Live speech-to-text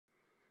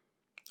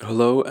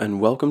Hello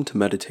and welcome to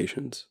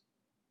Meditations.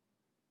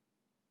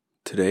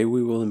 Today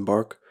we will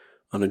embark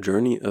on a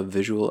journey of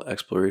visual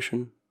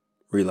exploration,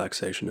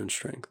 relaxation, and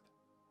strength.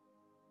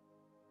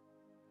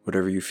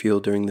 Whatever you feel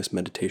during this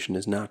meditation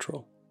is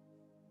natural.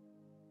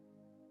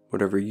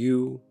 Whatever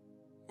you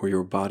or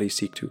your body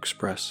seek to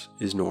express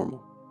is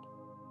normal.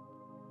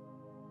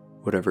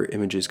 Whatever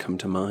images come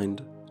to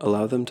mind,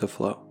 allow them to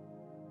flow.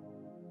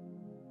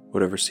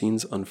 Whatever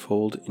scenes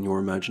unfold in your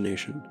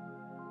imagination,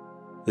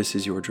 this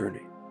is your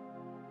journey.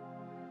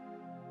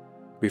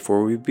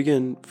 Before we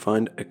begin,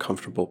 find a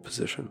comfortable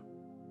position.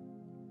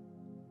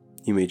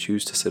 You may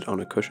choose to sit on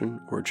a cushion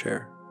or a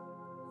chair,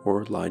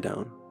 or lie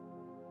down.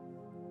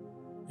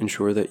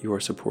 Ensure that you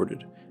are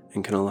supported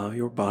and can allow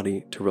your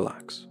body to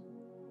relax.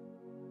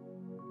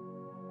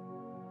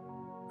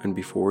 And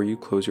before you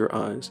close your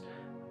eyes,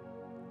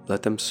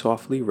 let them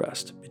softly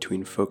rest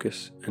between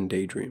focus and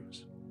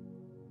daydreams.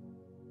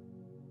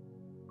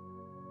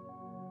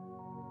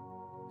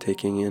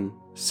 Taking in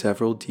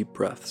several deep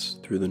breaths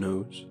through the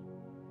nose,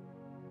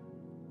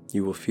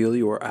 you will feel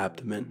your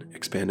abdomen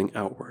expanding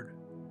outward,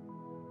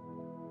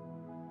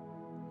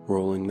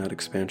 rolling that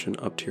expansion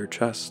up to your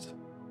chest,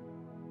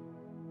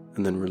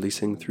 and then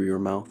releasing through your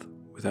mouth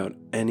without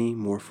any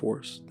more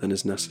force than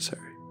is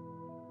necessary.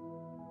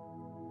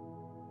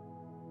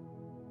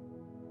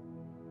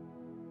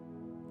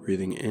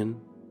 Breathing in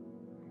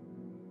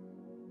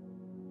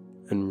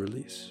and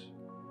release.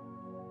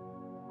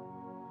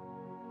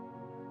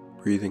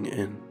 Breathing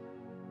in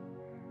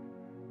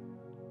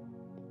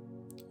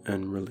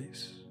and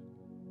release.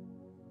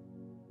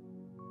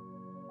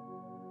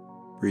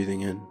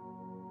 Breathing in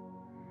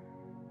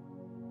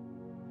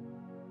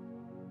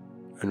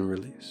and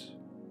release.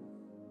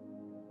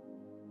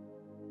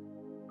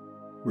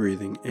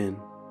 Breathing in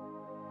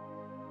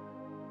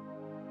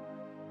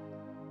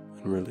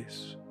and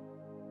release.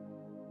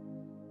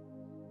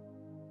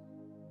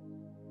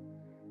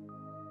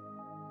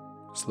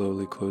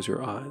 Slowly close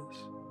your eyes,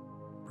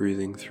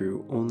 breathing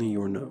through only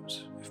your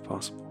nose if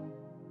possible.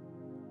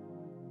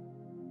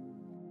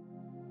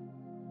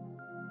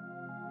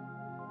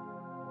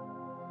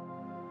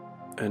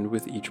 And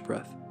with each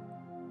breath,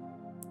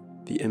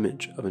 the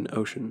image of an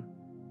ocean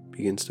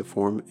begins to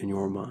form in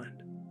your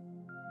mind.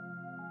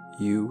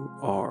 You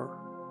are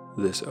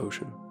this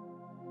ocean.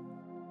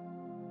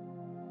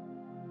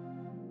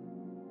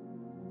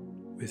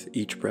 With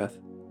each breath,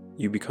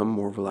 you become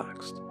more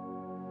relaxed,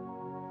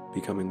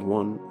 becoming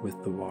one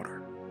with the water.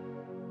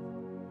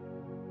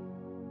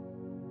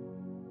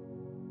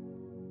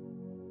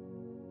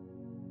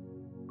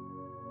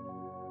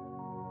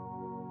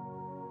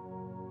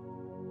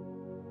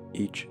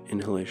 Each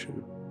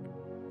inhalation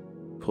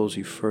pulls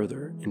you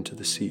further into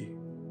the sea.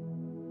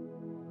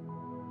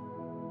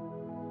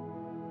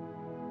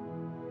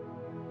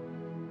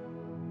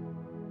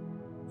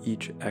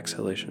 Each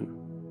exhalation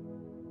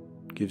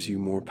gives you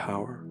more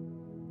power,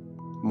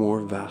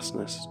 more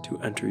vastness to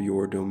enter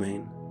your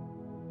domain.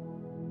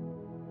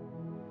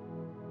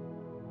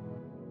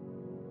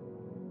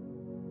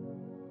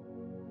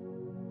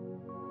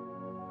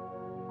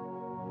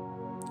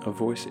 A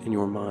voice in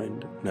your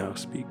mind now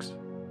speaks.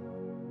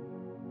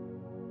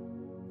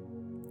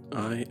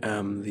 I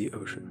am the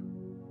ocean.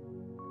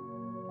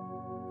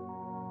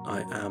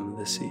 I am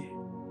the sea.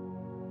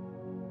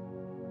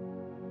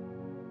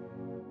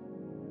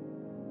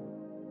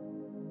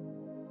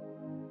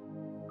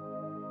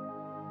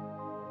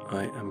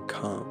 I am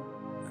calm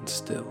and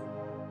still.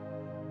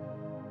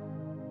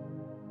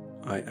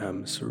 I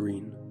am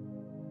serene.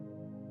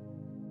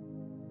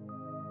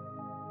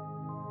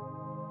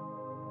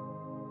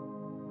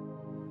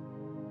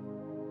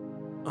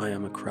 I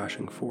am a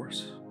crashing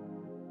force.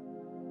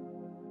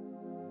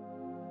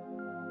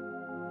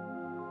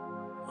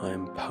 I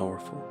am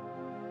powerful.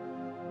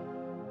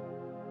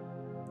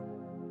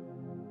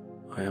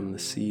 I am the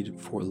seed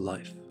for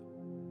life.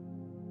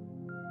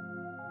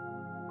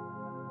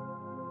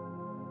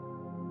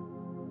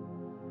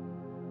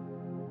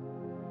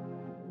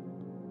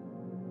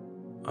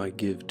 I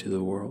give to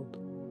the world.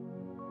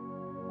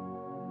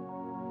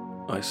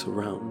 I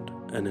surround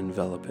and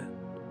envelop it.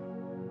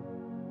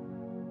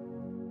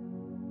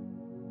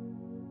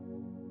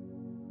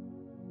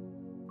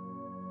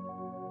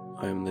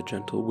 I am the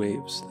gentle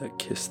waves that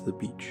kiss the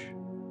beach.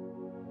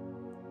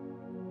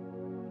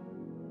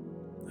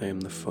 I am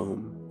the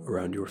foam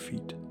around your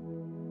feet.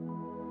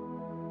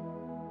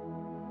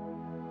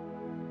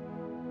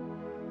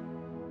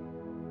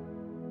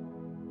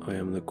 I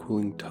am the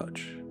cooling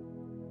touch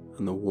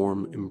and the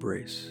warm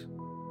embrace.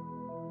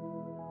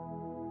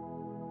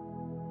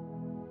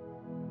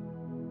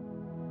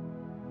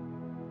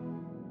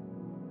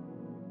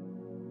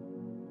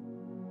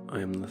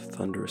 I am the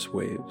thunderous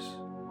waves.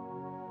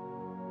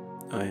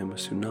 I am a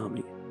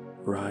tsunami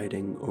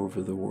riding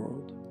over the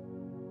world.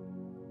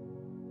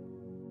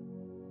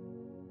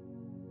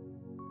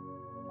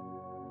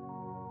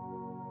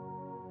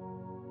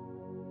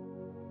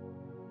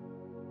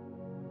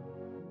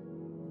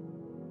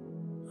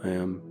 I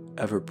am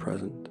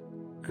ever-present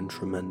and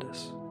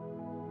tremendous.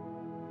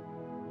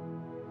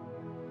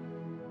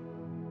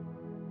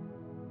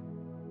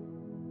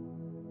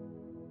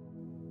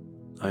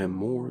 I am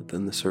more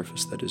than the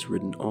surface that is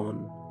ridden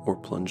on or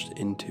plunged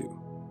into.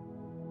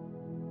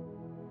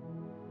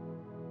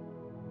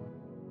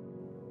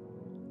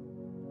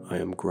 I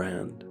am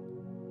grand.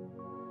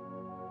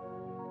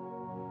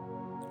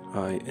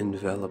 I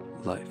envelop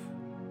life.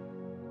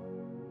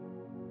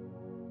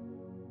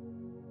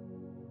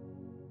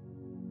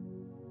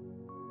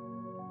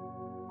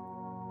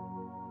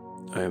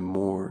 I am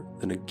more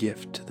than a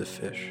gift to the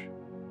fish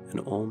and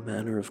all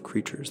manner of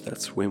creatures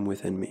that swim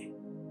within me.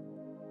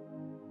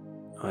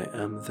 I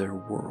am their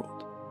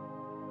world.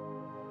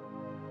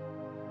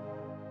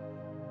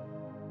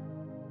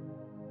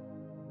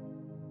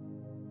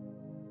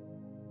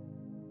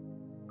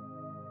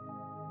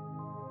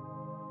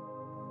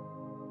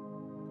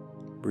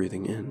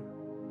 Breathing in,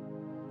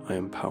 I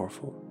am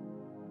powerful.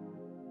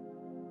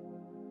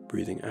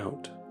 Breathing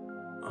out,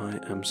 I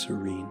am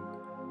serene.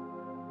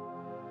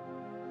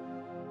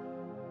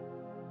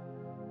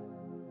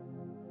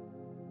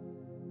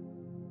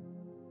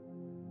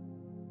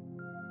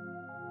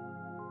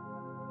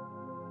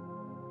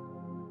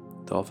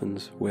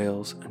 Dolphins,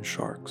 whales, and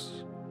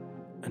sharks,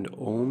 and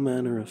all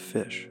manner of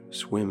fish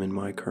swim in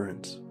my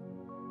currents.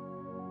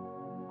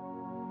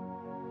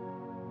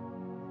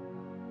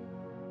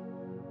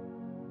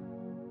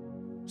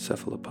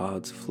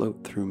 Cephalopods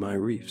float through my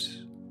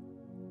reefs.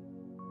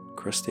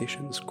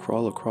 Crustaceans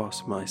crawl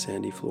across my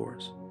sandy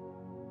floors.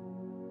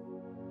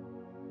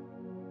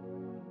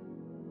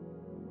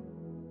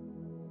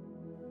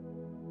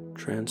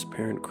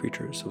 Transparent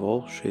creatures of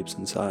all shapes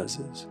and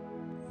sizes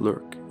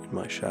lurk in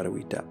my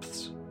shadowy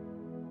depths.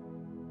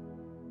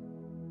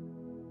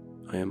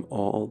 I am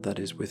all that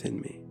is within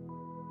me.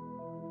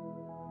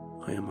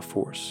 I am a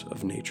force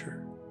of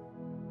nature.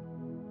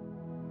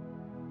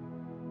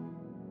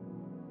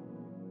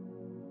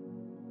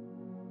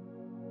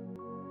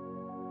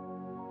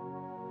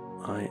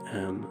 I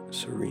am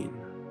serene.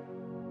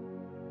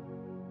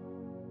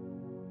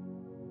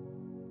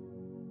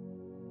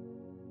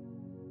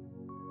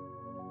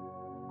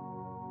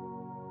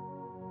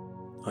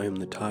 I am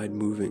the tide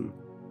moving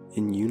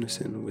in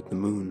unison with the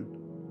moon.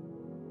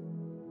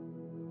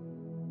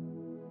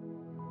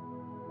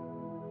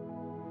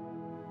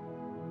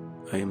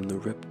 I am the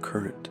rip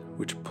current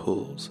which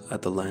pulls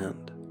at the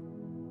land.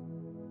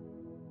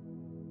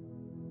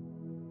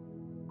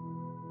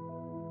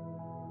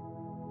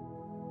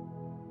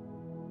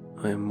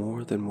 I am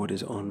more than what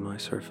is on my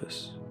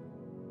surface,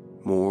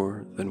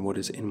 more than what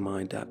is in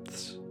my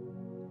depths.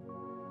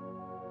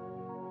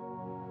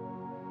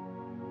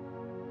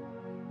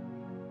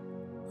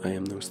 I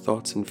am those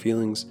thoughts and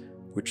feelings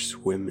which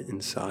swim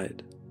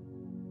inside.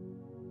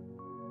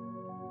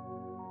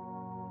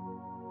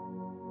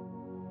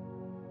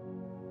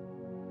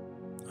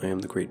 I am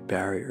the great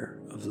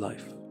barrier of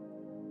life.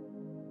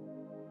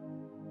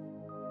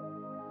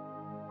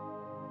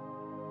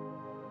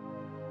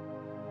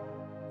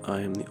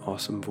 I am the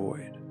awesome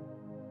void.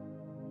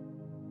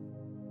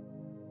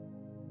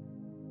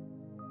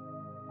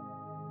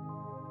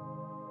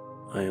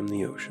 I am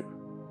the ocean.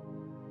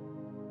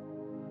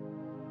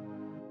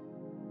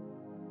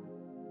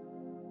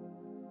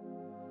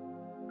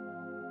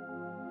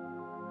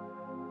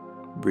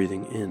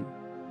 Breathing in,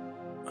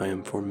 I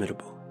am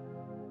formidable.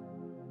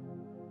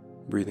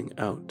 Breathing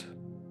out,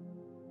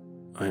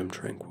 I am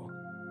tranquil.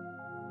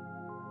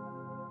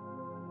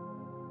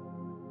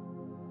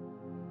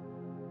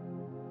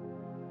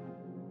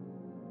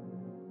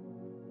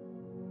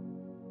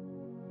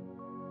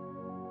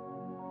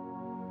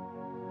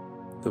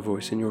 The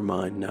voice in your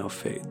mind now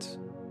fades.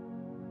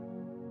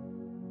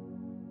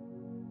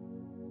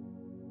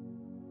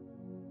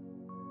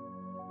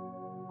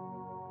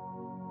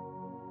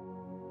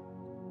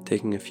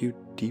 Taking a few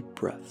deep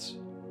breaths,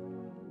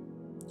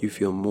 you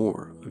feel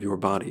more of your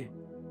body.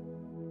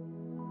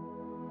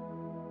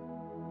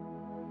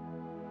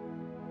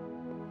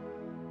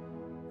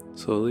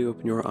 Slowly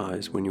open your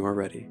eyes when you are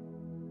ready.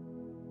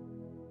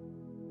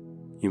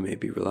 You may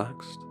be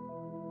relaxed.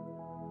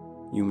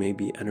 You may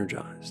be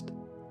energized.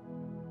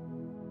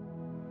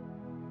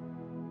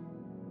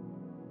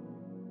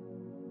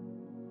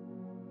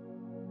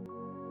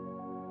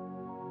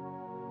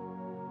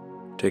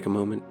 Take a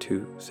moment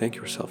to thank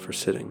yourself for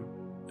sitting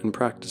and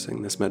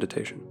practicing this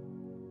meditation.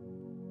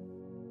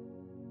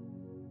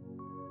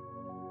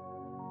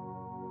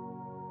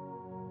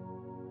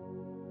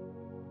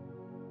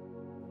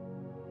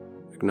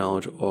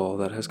 Acknowledge all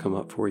that has come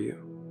up for you.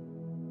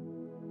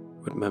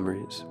 What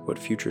memories, what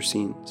future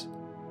scenes,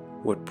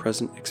 what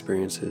present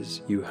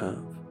experiences you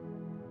have.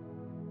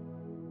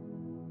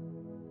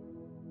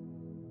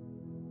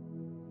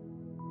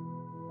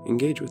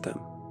 Engage with them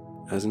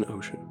as an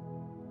ocean.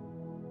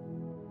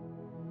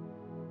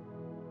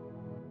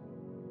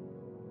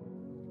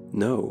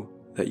 Know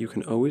that you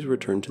can always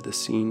return to the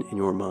scene in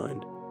your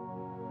mind.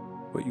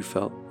 What you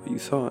felt, what you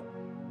thought,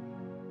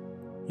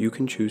 you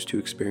can choose to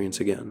experience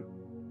again,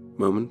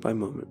 moment by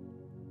moment,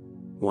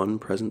 one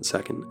present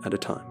second at a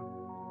time.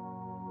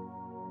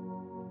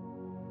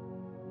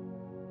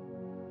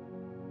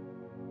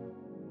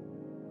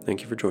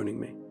 Thank you for joining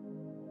me,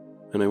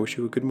 and I wish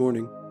you a good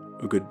morning,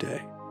 a good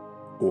day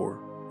or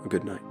a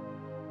good night.